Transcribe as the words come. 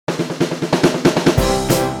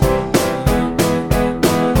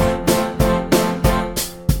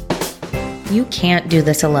you can't do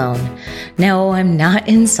this alone. No, I'm not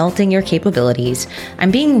insulting your capabilities.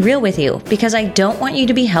 I'm being real with you because I don't want you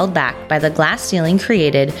to be held back by the glass ceiling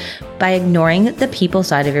created by ignoring the people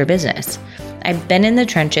side of your business. I've been in the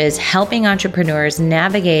trenches helping entrepreneurs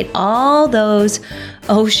navigate all those,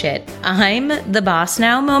 oh shit, I'm the boss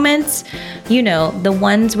now moments. You know, the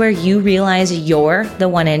ones where you realize you're the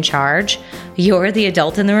one in charge, you're the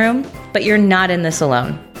adult in the room, but you're not in this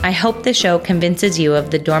alone. I hope the show convinces you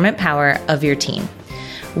of the dormant power of your team.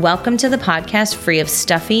 Welcome to the podcast free of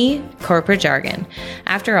stuffy corporate jargon.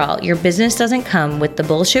 After all, your business doesn't come with the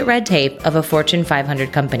bullshit red tape of a Fortune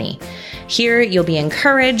 500 company. Here, you'll be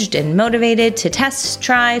encouraged and motivated to test,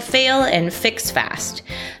 try, fail, and fix fast.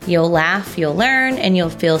 You'll laugh, you'll learn, and you'll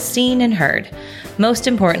feel seen and heard. Most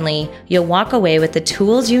importantly, you'll walk away with the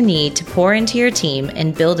tools you need to pour into your team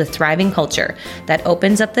and build a thriving culture that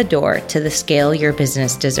opens up the door to the scale your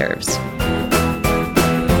business deserves.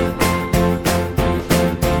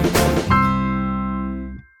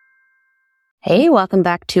 Hey, welcome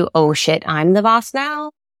back to Oh Shit, I'm the Boss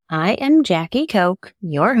Now. I am Jackie Koch,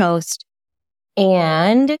 your host.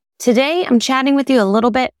 And today I'm chatting with you a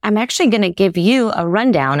little bit. I'm actually going to give you a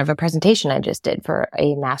rundown of a presentation I just did for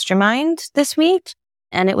a mastermind this week.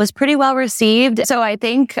 And it was pretty well received. So I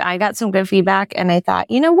think I got some good feedback and I thought,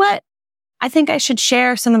 you know what? I think I should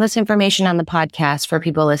share some of this information on the podcast for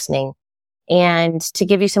people listening. And to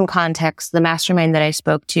give you some context, the mastermind that I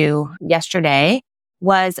spoke to yesterday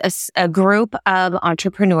was a group of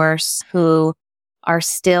entrepreneurs who are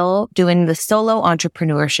still doing the solo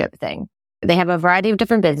entrepreneurship thing. They have a variety of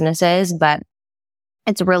different businesses, but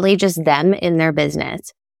it's really just them in their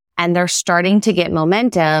business. And they're starting to get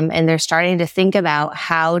momentum and they're starting to think about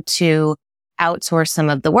how to outsource some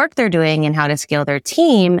of the work they're doing and how to scale their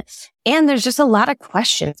team. And there's just a lot of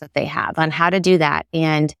questions that they have on how to do that.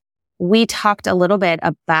 And we talked a little bit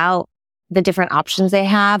about the different options they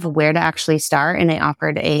have, where to actually start. And I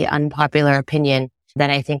offered a unpopular opinion that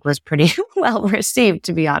I think was pretty well received,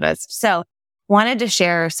 to be honest. So wanted to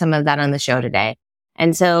share some of that on the show today.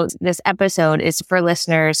 And so this episode is for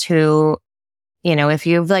listeners who, you know, if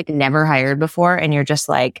you've never hired before and you're just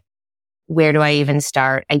like, where do I even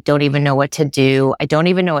start? I don't even know what to do. I don't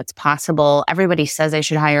even know what's possible. Everybody says I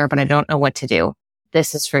should hire, but I don't know what to do.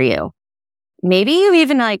 This is for you. Maybe you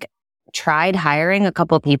even tried hiring a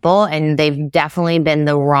couple people and they've definitely been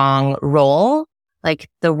the wrong role.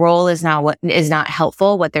 The role is not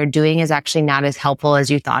helpful. What they're doing is actually not as helpful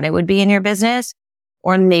as you thought it would be in your business.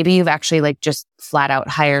 Or maybe you've actually just flat out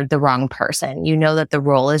hired the wrong person. You know that the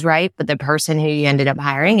role is right, but the person who you ended up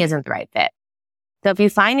hiring isn't the right fit. So if you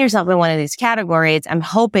find yourself in one of these categories, I'm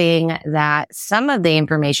hoping that some of the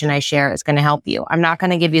information I share is going to help you. I'm not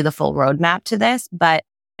going to give you the full roadmap to this, but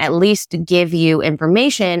at least give you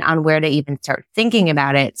information on where to even start thinking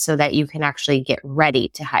about it so that you can actually get ready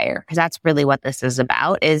to hire. Because that's really what this is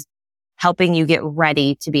about, is helping you get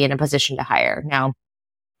ready to be in a position to hire. Now,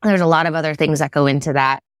 there's a lot of other things that go into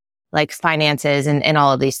that, like finances and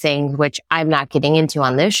all of these things, which I'm not getting into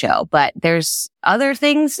on this show. But there's other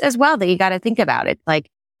things as well that you got to think about. It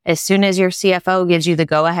as soon as your CFO gives you the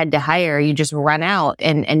go ahead to hire, you just run out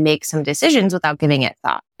and make some decisions without giving it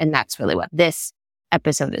thought. And that's really what this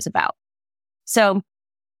episode is about. So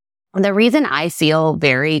the reason I feel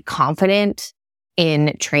very confident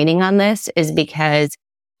in training on this is because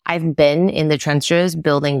I've been in the trenches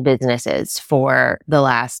building businesses for the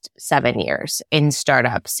last 7 years in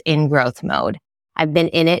startups, in growth mode. I've been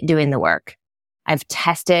in it doing the work. I've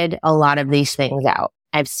tested a lot of these things out.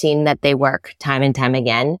 I've seen that they work time and time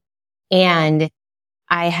again. And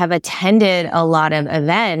I have attended a lot of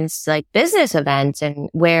events, like business events, and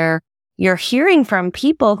where you're hearing from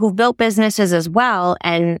people who've built businesses as well,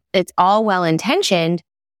 and it's all well-intentioned,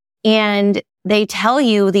 and they tell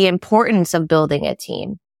you the importance of building a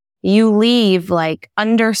team. You leave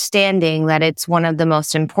understanding that it's one of the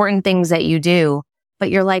most important things that you do,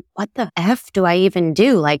 but you're like, what the F do I even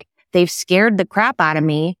do? They've scared the crap out of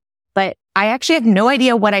me, but I actually have no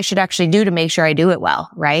idea what I should actually do to make sure I do it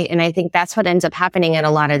well, right? And I think that's what ends up happening at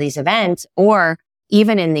a lot of these events, or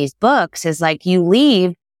even in these books, is you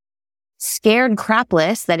leave scared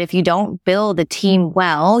crapless that if you don't build a team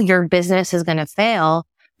well, your business is going to fail,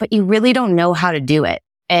 but you really don't know how to do it.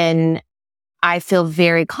 And I feel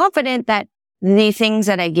very confident that the things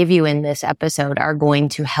that I give you in this episode are going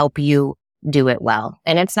to help you do it well.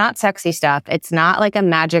 And it's not sexy stuff. It's not a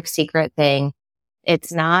magic secret thing.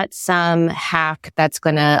 It's not some hack that's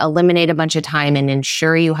going to eliminate a bunch of time and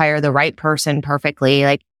ensure you hire the right person perfectly.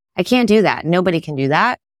 I can't do that. Nobody can do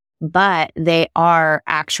that. But they are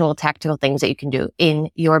actual tactical things that you can do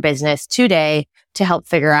in your business today to help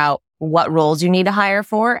figure out what roles you need to hire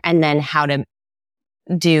for, and then how to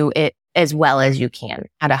do it as well as you can,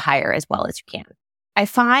 how to hire as well as you can. I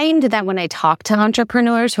find that when I talk to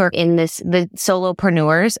entrepreneurs who are in the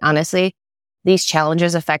solopreneurs, honestly, these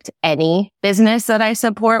challenges affect any business that I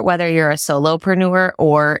support, whether you're a solopreneur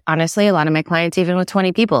or honestly, a lot of my clients, even with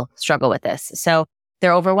 20 people, struggle with this. So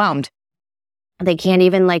they're overwhelmed. They can't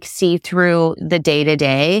even see through the day to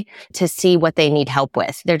day to see what they need help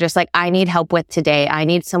with. They're just like, I need help with today. I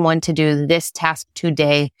need someone to do this task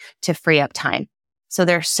today to free up time. So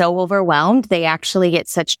they're so overwhelmed. They actually get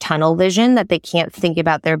such tunnel vision that they can't think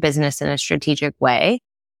about their business in a strategic way.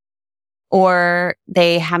 Or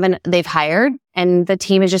they've hired and the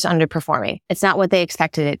team is just underperforming. It's not what they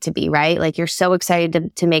expected it to be, right? You're so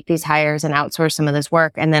excited to make these hires and outsource some of this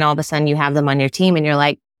work. And then all of a sudden you have them on your team and you're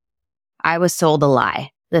like, I was sold a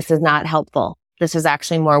lie. This is not helpful. This is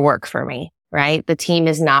actually more work for me, right? The team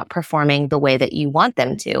is not performing the way that you want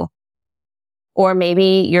them to. Or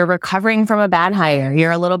maybe you're recovering from a bad hire.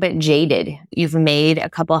 You're a little bit jaded. You've made a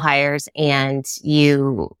couple hires and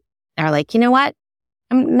you are like, you know what?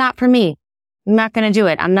 Not for me. I'm not going to do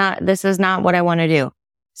it. This is not what I want to do.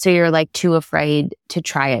 So you're too afraid to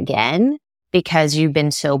try again because you've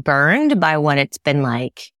been so burned by what it's been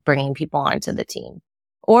like bringing people onto the team.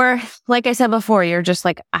 Or like I said before, you're just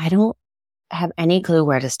like, I don't have any clue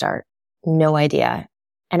where to start. No idea.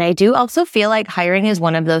 And I do also feel like hiring is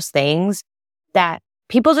one of those things that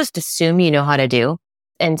people just assume you know how to do.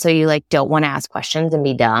 And so you don't want to ask questions and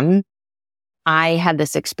be dumb. I had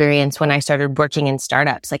this experience when I started working in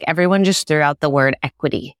startups. Everyone just threw out the word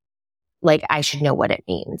equity. I should know what it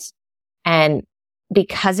means. And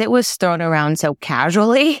because it was thrown around so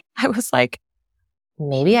casually, I was like,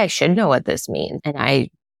 maybe I should know what this means. And I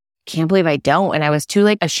can't believe I don't. And I was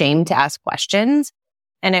too ashamed to ask questions.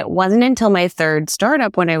 And it wasn't until my third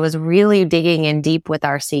startup when I was really digging in deep with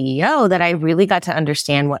our CEO that I really got to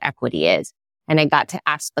understand what equity is. And I got to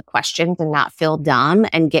ask the questions and not feel dumb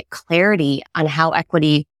and get clarity on how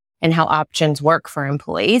equity and how options work for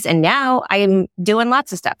employees. And now I'm doing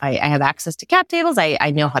lots of stuff. I have access to cap tables.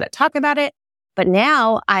 I know how to talk about it. But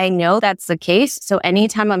now I know that's the case. So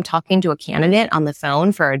anytime I'm talking to a candidate on the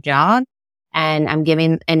phone for a job and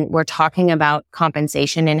we're talking about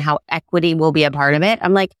compensation and how equity will be a part of it,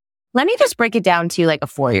 I'm like, let me just break it down to a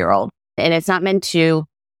 4-year-old. And it's not meant to,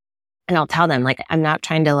 and I'll tell them I'm not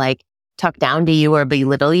trying to talk down to you or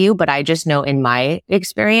belittle you, but I just know in my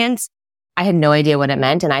experience, I had no idea what it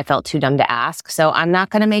meant and I felt too dumb to ask. So I'm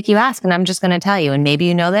not going to make you ask and I'm just going to tell you. And maybe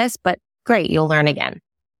you know this, but great, you'll learn again.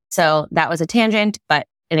 So that was a tangent, but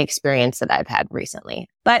an experience that I've had recently.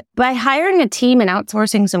 But by hiring a team and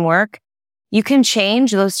outsourcing some work, you can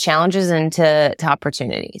change those challenges into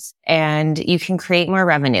opportunities and you can create more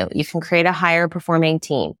revenue. You can create a higher performing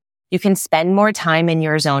team. You can spend more time in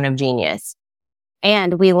your zone of genius.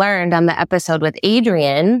 And we learned on the episode with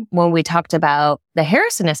Adrian, when we talked about the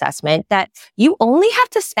Harrison assessment, that you only have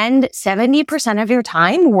to spend 70% of your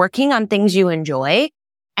time working on things you enjoy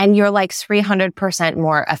and you're 300%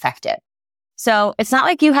 more effective. So it's not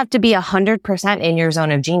like you have to be 100% in your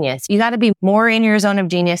zone of genius. You got to be more in your zone of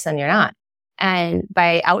genius than you're not. And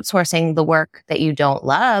by outsourcing the work that you don't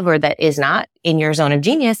love or that is not in your zone of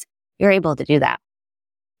genius, you're able to do that.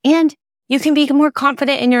 And you can be more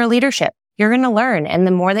confident in your leadership. You're going to learn. And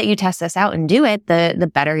the more that you test this out and do it, the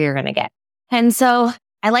better you're going to get. And so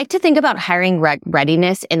I like to think about hiring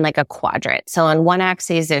readiness in a quadrant. So on one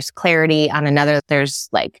axis, there's clarity. On another, there's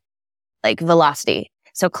velocity.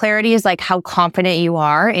 So clarity is how confident you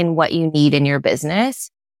are in what you need in your business,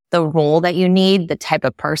 the role that you need, the type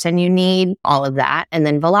of person you need, all of that. And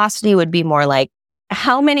then velocity would be more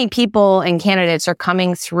how many people and candidates are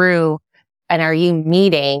coming through and are you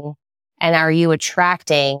meeting and are you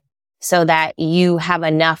attracting so that you have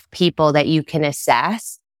enough people that you can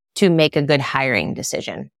assess to make a good hiring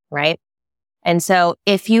decision, right? And so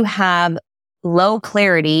if you have low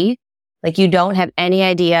clarity, you don't have any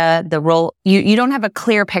idea the role, you don't have a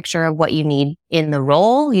clear picture of what you need in the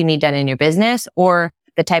role you need done in your business or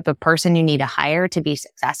the type of person you need to hire to be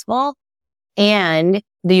successful. And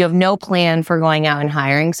you have no plan for going out and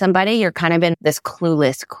hiring somebody. You're kind of in this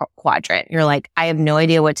clueless quadrant. You're I have no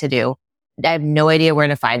idea what to do. I have no idea where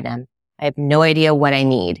to find them. I have no idea what I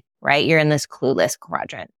need, right? You're in this clueless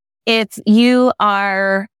quadrant. If you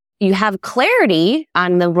have clarity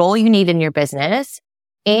on the role you need in your business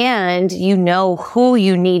and you know who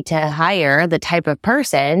you need to hire, the type of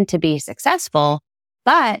person to be successful,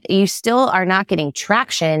 but you still are not getting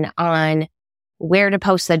traction on where to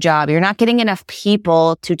post the job. You're not getting enough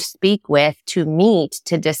people to speak with, to meet,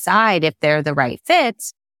 to decide if they're the right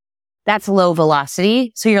fits. that's low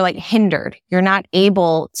velocity. So you're like hindered. You're not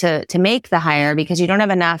able to make the hire because you don't have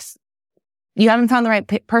enough. You haven't found the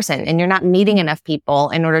right person, and you're not meeting enough people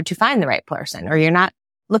in order to find the right person, or you're not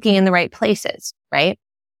looking in the right places, right?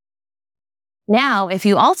 Now, if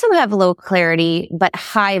you also have low clarity, but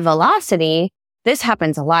high velocity, this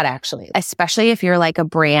happens a lot actually, especially if you're like a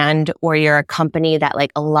brand or you're a company that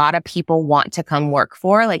like a lot of people want to come work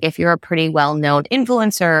for. Like if you're a pretty well-known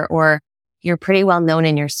influencer or you're pretty well-known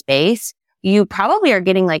in your space, you probably are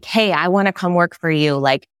getting like, hey, I want to come work for you.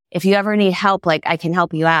 Like if you ever need help, like I can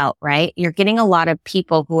help you out, right? You're getting a lot of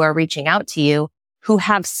people who are reaching out to you who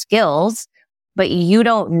have skills, but you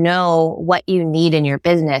don't know what you need in your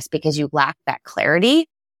business because you lack that clarity.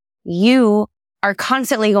 You are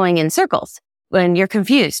constantly going in circles when you're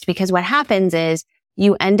confused, because what happens is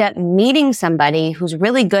you end up meeting somebody who's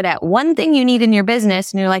really good at one thing you need in your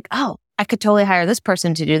business. And you're like, oh, I could totally hire this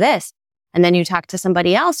person to do this. And then you talk to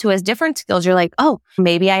somebody else who has different skills. You're like, oh,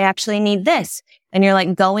 maybe I actually need this. And you're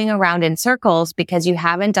like going around in circles because you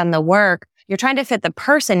haven't done the work. You're trying to fit the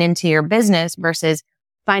person into your business versus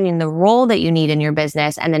finding the role that you need in your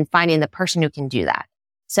business and then finding the person who can do that.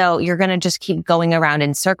 So you're going to just keep going around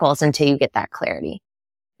in circles until you get that clarity.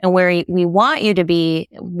 And where we want you to be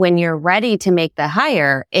when you're ready to make the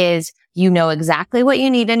hire is you know exactly what you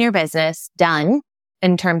need in your business done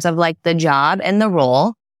in terms of like the job and the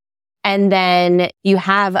role. And then you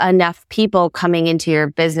have enough people coming into your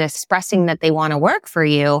business expressing that they want to work for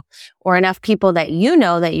you, or enough people that you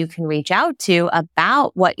know that you can reach out to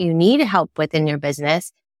about what you need help with in your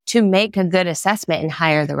business to make a good assessment and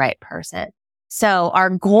hire the right person. So our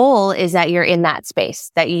goal is that you're in that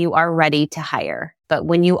space, that you are ready to hire. But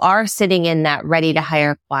when you are sitting in that ready to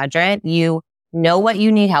hire quadrant, you know what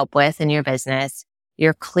you need help with in your business.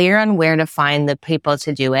 You're clear on where to find the people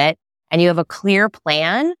to do it. And you have a clear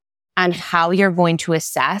plan on how you're going to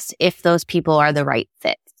assess if those people are the right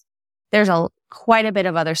fit. There's quite a bit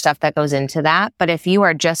of other stuff that goes into that. But if you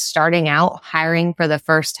are just starting out hiring for the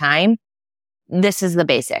first time, this is the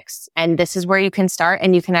basics. And this is where you can start,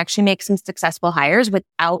 and you can actually make some successful hires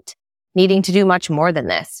without needing to do much more than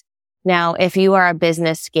this. Now, if you are a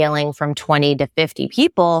business scaling from 20 to 50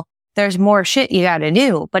 people, there's more shit you got to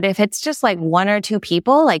do. But if it's just like 1 or 2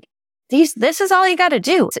 people, like this is all you got to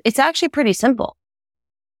do. It's actually pretty simple.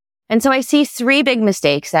 And so I see 3 big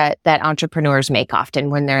mistakes that entrepreneurs make often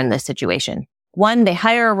when they're in this situation. 1, they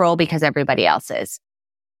hire a role because everybody else is,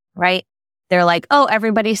 right? They're like, oh,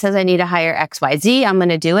 everybody says I need to hire XYZ. I'm going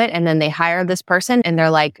to do it. And then they hire this person and they're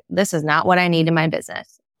like, this is not what I need in my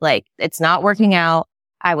business. Like, it's not working out.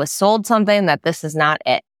 I was sold something that this is not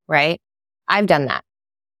it, right? I've done that.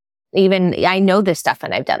 Even I know this stuff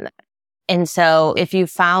and I've done that. And so if you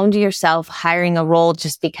found yourself hiring a role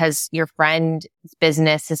just because your friend's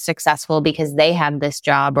business is successful because they have this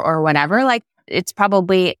job or whatever, like it's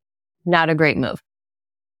probably not a great move.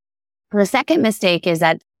 The second mistake is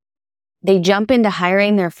that they jump into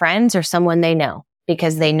hiring their friends or someone they know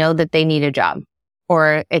because they know that they need a job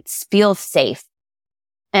or it feels safe.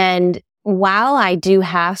 And while I do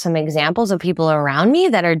have some examples of people around me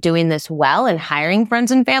that are doing this well and hiring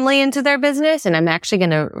friends and family into their business, and I'm actually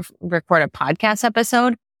going to record a podcast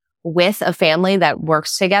episode with a family that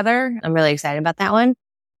works together. I'm really excited about that one.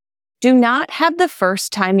 Do not have the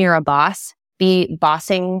first time you're a boss be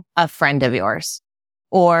bossing a friend of yours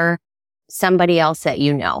or somebody else that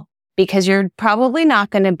you know, because you're probably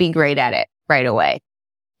not going to be great at it right away.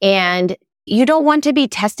 And you don't want to be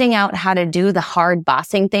testing out how to do the hard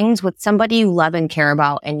bossing things with somebody you love and care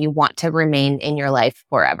about and you want to remain in your life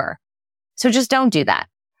forever. So just don't do that.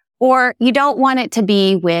 Or you don't want it to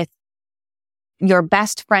be with your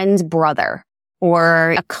best friend's brother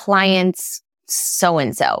or a client's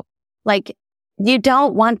so-and-so. Like, you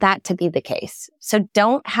don't want that to be the case. So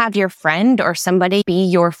don't have your friend or somebody be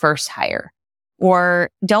your first hire. Or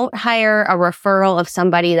don't hire a referral of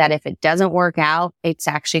somebody that if it doesn't work out, it's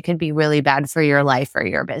actually could be really bad for your life or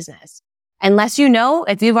your business. Unless you know,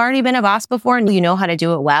 if you've already been a boss before and you know how to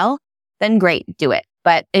do it well, then great, do it.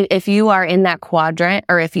 But if you are in that quadrant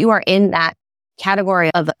or if you are in that category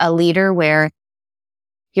of a leader where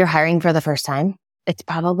you're hiring for the first time, it's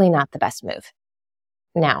probably not the best move.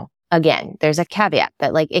 Now, again, there's a caveat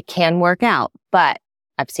that like it can work out, but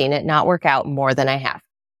I've seen it not work out more than I have.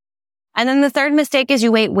 And then the third mistake is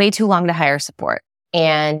you wait way too long to hire support.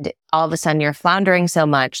 And all of a sudden you're floundering so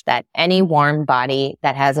much that any warm body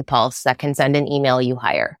that has a pulse that can send an email, you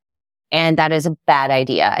hire. And that is a bad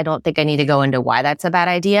idea. I don't think I need to go into why that's a bad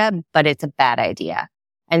idea, but it's a bad idea.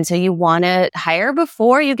 And so you want to hire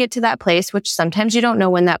before you get to that place, which sometimes you don't know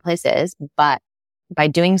when that place is, but by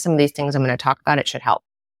doing some of these things I'm going to talk about, it should help.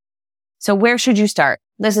 So where should you start?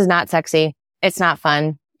 This is not sexy. It's not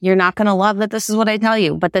fun. You're not going to love that this is what I tell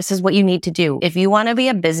you, but this is what you need to do. If you want to be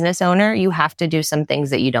a business owner, you have to do some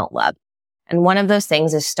things that you don't love. And one of those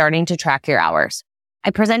things is starting to track your hours.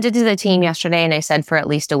 I presented to the team yesterday and I said for at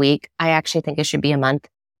least a week. I actually think it should be a month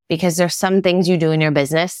because there's some things you do in your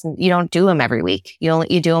business. You don't do them every week. You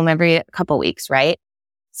do them every couple weeks, right?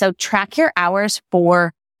 So track your hours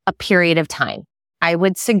for a period of time. I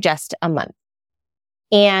would suggest a month.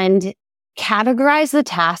 And categorize the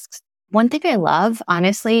tasks. One thing I love,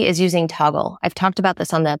 honestly, is using Toggl. I've talked about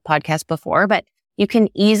this on the podcast before, but you can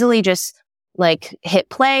easily just hit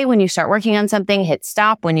play when you start working on something, hit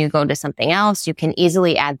stop when you go to something else. You can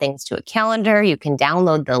easily add things to a calendar. You can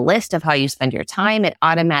download the list of how you spend your time. It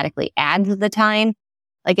automatically adds the time.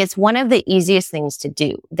 It's one of the easiest things to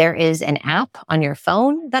do. There is an app on your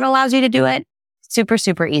phone that allows you to do it. Super,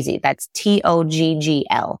 super easy. That's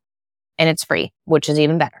Toggl. And it's free, which is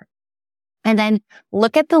even better. And then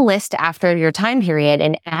look at the list after your time period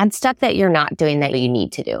and add stuff that you're not doing that you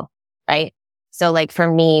need to do, right? So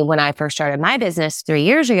for me, when I first started my business 3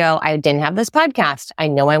 years ago, I didn't have this podcast. I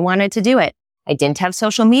know I wanted to do it. I didn't have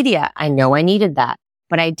social media. I know I needed that,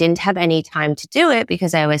 but I didn't have any time to do it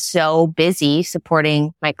because I was so busy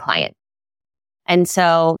supporting my client. And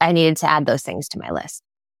so I needed to add those things to my list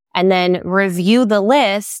and then review the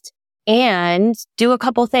list and do a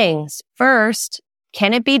couple things. First,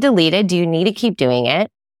 can it be deleted? Do you need to keep doing it?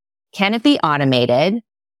 Can it be automated?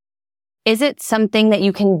 Is it something that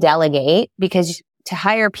you can delegate? Because to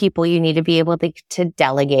hire people, you need to be able to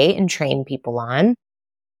delegate and train people on.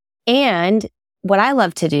 And what I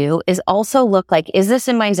love to do is also look is this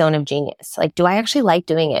in my zone of genius? Do I actually like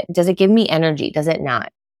doing it? Does it give me energy? Does it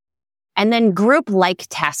not? And then group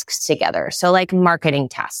tasks together. So marketing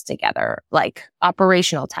tasks together,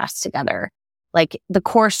 operational tasks together, the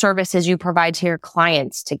core services you provide to your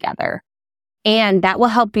clients together. And that will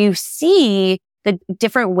help you see the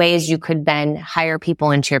different ways you could then hire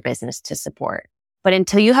people into your business to support. But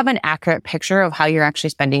until you have an accurate picture of how you're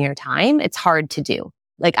actually spending your time, it's hard to do.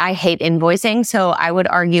 I hate invoicing. So I would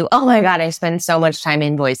argue, oh my God, I spend so much time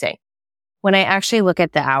invoicing. When I actually look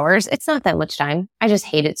at the hours, it's not that much time. I just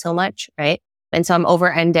hate it so much, right? And so I'm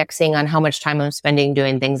over-indexing on how much time I'm spending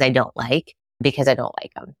doing things I don't like because I don't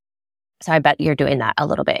like them. So I bet you're doing that a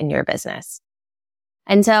little bit in your business.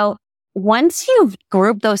 And so once you've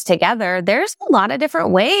grouped those together, there's a lot of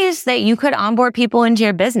different ways that you could onboard people into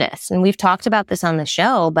your business. And we've talked about this on the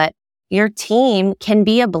show, but your team can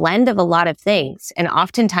be a blend of a lot of things. And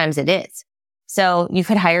oftentimes it is. So you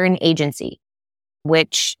could hire an agency,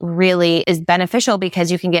 which really is beneficial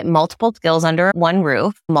because you can get multiple skills under one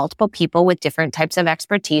roof, multiple people with different types of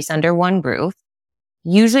expertise under one roof.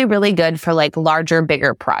 Usually really good for larger,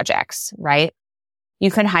 bigger projects, right? You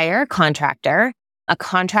could hire a contractor. A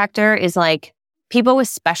contractor is people with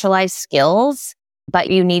specialized skills, but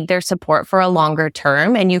you need their support for a longer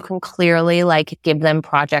term and you can clearly give them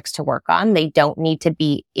projects to work on. They don't need to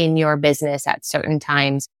be in your business at certain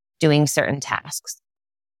times doing certain tasks.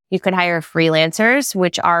 You could hire freelancers,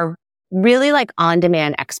 which are really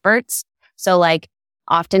on-demand experts. So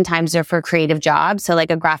oftentimes they're for creative jobs. So a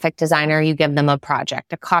graphic designer, you give them a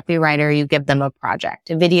project. A copywriter, you give them a project.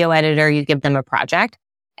 A video editor, you give them a project.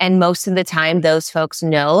 And most of the time, those folks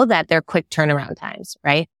know that they're quick turnaround times,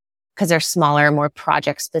 right? Because they're smaller, more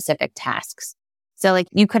project-specific tasks. So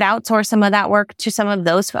you could outsource some of that work to some of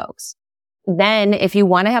those folks. Then if you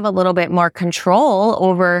want to have a little bit more control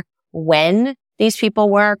over when these people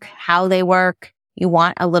work, how they work, you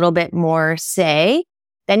want a little bit more say,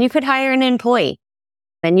 then you could hire an employee.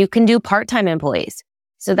 Then you can do part-time employees.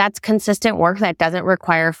 So that's consistent work that doesn't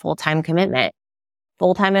require full-time commitment.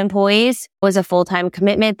 Full-time employees was a full-time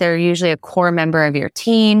commitment. They're usually a core member of your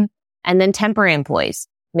team. And then temporary employees.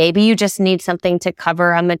 Maybe you just need something to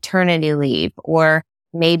cover a maternity leave, or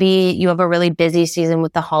maybe you have a really busy season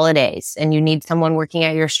with the holidays and you need someone working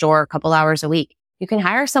at your store a couple hours a week. You can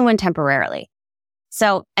hire someone temporarily.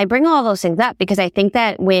 So I bring all those things up because I think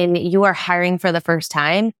that when you are hiring for the first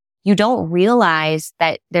time, you don't realize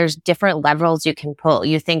that there's different levels you can pull.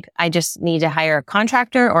 You think, I just need to hire a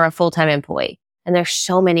contractor or a full-time employee. And there's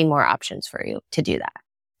so many more options for you to do that.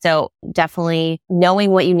 So definitely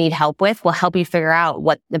knowing what you need help with will help you figure out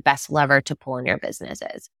what the best lever to pull in your business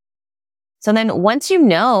is. So then once you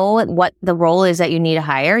know what the role is that you need to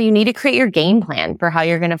hire, you need to create your game plan for how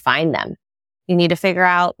you're going to find them. You need to figure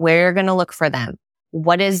out where you're going to look for them.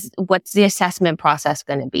 What's the assessment process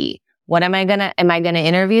going to be? Am I going to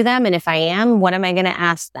interview them? And if I am, what am I going to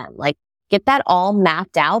ask them? Get that all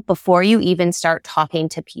mapped out before you even start talking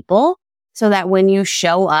to people so that when you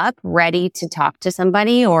show up ready to talk to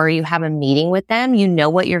somebody or you have a meeting with them, you know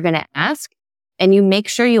what you're going to ask, and you make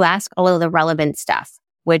sure you ask all of the relevant stuff,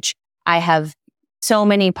 which I have so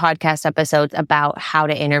many podcast episodes about how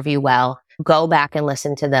to interview well. Go back and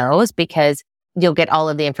listen to those because you'll get all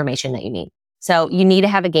of the information that you need. So you need to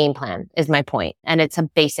have a game plan is my point. And it's a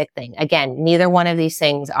basic thing. Again, neither one of these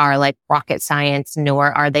things are like rocket science,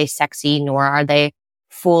 nor are they sexy, nor are they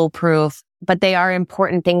foolproof, but they are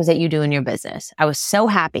important things that you do in your business. I was so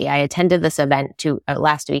happy. I attended this event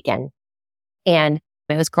last weekend, and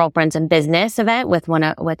it was Girlfriends in Business event with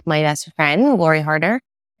my best friend, Lori Harder,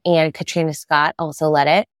 and Katrina Scott also led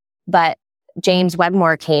it. But James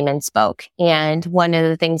Wedmore came and spoke. And one of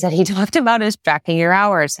the things that he talked about is tracking your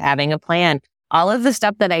hours, having a plan. All of the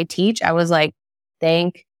stuff that I teach, I was like,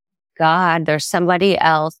 thank God there's somebody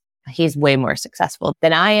else. He's way more successful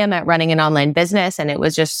than I am at running an online business. And it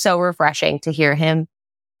was just so refreshing to hear him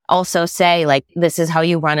also say, like, this is how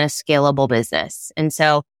you run a scalable business. And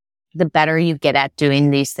so the better you get at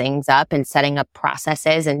doing these things up and setting up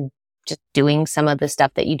processes and just doing some of the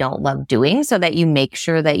stuff that you don't love doing so that you make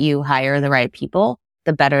sure that you hire the right people,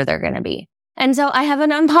 the better they're going to be. And so I have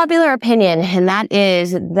an unpopular opinion, and that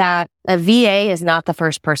is that a VA is not the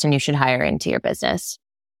first person you should hire into your business.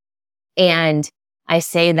 And I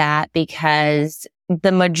say that because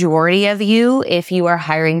the majority of you, if you are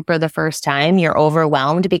hiring for the first time, you're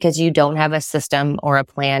overwhelmed because you don't have a system or a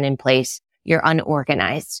plan in place. You're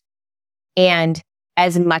unorganized. And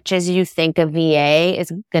as much as you think a VA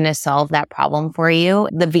is going to solve that problem for you,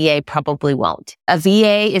 the VA probably won't. A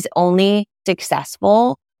VA is only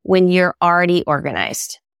successful when you're already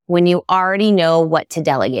organized, when you already know what to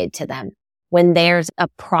delegate to them, when there's a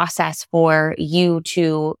process for you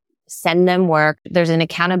to send them work, there's an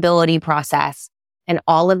accountability process, and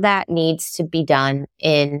all of that needs to be done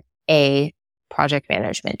in a project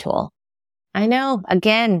management tool. I know,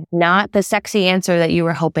 again, not the sexy answer that you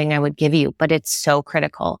were hoping I would give you, but it's so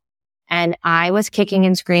critical. And I was kicking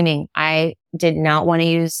and screaming. I did not want to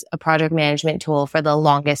use a project management tool for the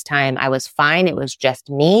longest time. I was fine. It was just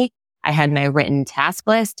me. I had my written task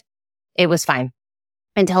list. It was fine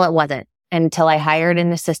until it wasn't, until I hired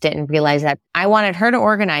an assistant and realized that I wanted her to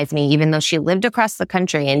organize me, even though she lived across the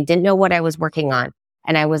country and didn't know what I was working on.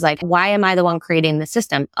 And I was like, why am I the one creating the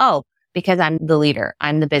system? Oh, because I'm the leader.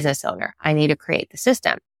 I'm the business owner. I need to create the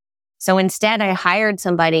system. So instead, I hired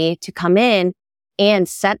somebody to come in and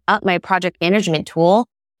set up my project management tool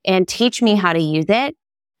and teach me how to use it.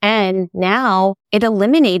 And now it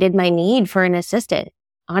eliminated my need for an assistant.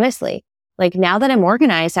 Honestly, like now that I'm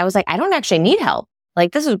organized, I was like, I don't actually need help.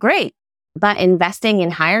 Like, this is great. But investing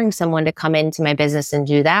in hiring someone to come into my business and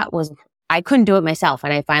do that I couldn't do it myself.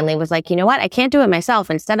 And I finally was like, you know what? I can't do it myself.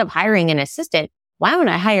 Instead of hiring an assistant, why don't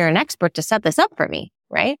I hire an expert to set this up for me?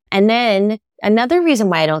 Right. And then another reason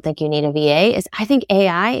why I don't think you need a VA is I think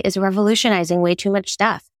AI is revolutionizing way too much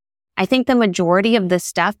stuff. I think the majority of the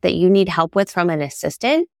stuff that you need help with from an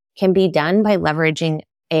assistant can be done by leveraging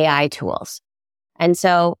AI tools. And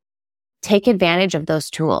so take advantage of those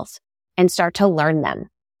tools and start to learn them.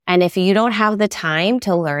 And if you don't have the time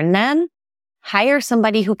to learn them, hire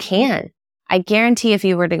somebody who can. I guarantee if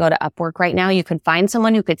you were to go to Upwork right now, you could find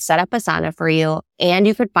someone who could set up Asana for you, and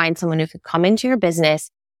you could find someone who could come into your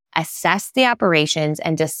business, assess the operations,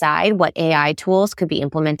 and decide what AI tools could be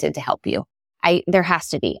implemented to help you. There has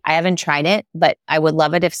to be. I haven't tried it, but I would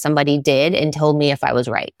love it if somebody did and told me if I was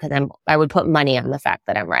right, because I would put money on the fact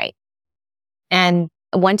that I'm right. And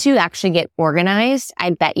once you actually get organized, I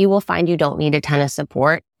bet you will find you don't need a ton of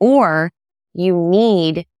support, or you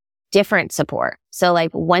need different support. So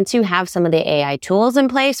like once you have some of the AI tools in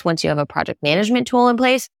place, once you have a project management tool in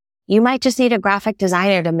place, you might just need a graphic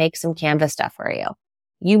designer to make some Canva stuff for you.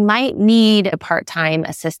 You might need a part-time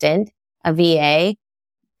assistant, a VA,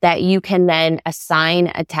 that you can then assign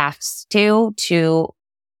a task to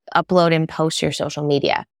upload and post your social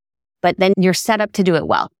media. But then you're set up to do it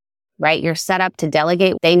well, right? You're set up to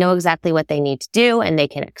delegate. They know exactly what they need to do and they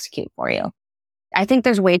can execute for you. I think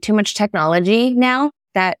there's way too much technology now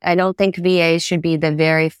that I don't think VAs should be the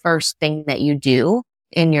very first thing that you do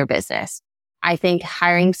in your business. I think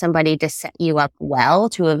hiring somebody to set you up well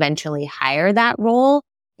to eventually hire that role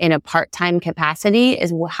in a part-time capacity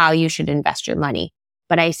is how you should invest your money.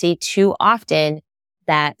 But I see too often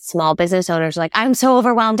that small business owners are like, I'm so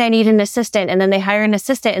overwhelmed, I need an assistant. And then they hire an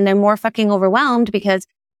assistant and they're more fucking overwhelmed because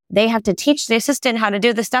they have to teach the assistant how to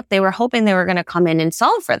do the stuff they were hoping they were going to come in and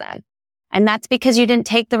solve for them. And that's because you didn't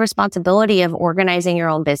take the responsibility of organizing your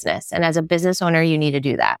own business. And as a business owner, you need to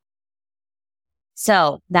do that.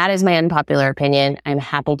 So that is my unpopular opinion. I'm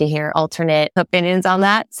happy to hear alternate opinions on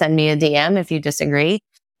that. Send me a DM if you disagree.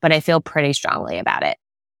 but I feel pretty strongly about it.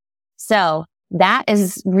 So that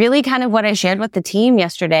is really kind of what I shared with the team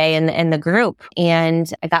yesterday in the group.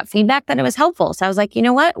 And I got feedback that it was helpful. So I was like, you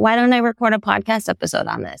know what? Why don't I record a podcast episode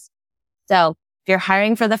on this? So if you're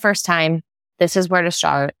hiring for the first time, this is where to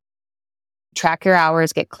start. Track your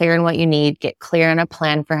hours, get clear on what you need, get clear on a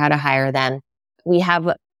plan for how to hire them. We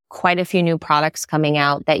have quite a few new products coming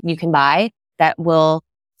out that you can buy that will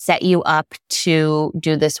set you up to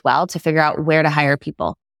do this well, to figure out where to hire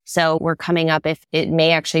people. So we're coming up, if it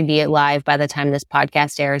may actually be live by the time this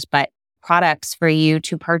podcast airs, but products for you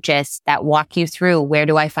to purchase that walk you through, where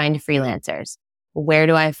do I find freelancers? Where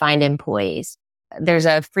do I find employees? There's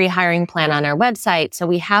a free hiring plan on our website. So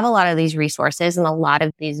we have a lot of these resources and a lot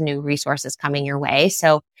of these new resources coming your way.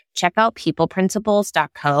 So check out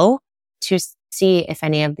peopleprinciples.co to see if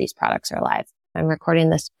any of these products are live. I'm recording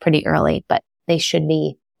this pretty early, but they should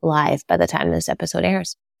be live by the time this episode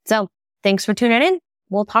airs. So thanks for tuning in.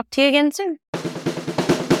 We'll talk to you again soon.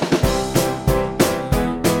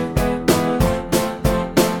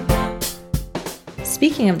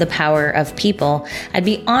 Speaking of the power of people, I'd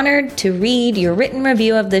be honored to read your written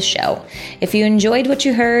review of this show. If you enjoyed what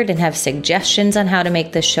you heard and have suggestions on how to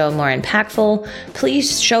make this show more impactful,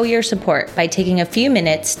 please show your support by taking a few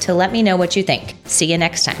minutes to let me know what you think. See you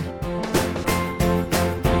next time.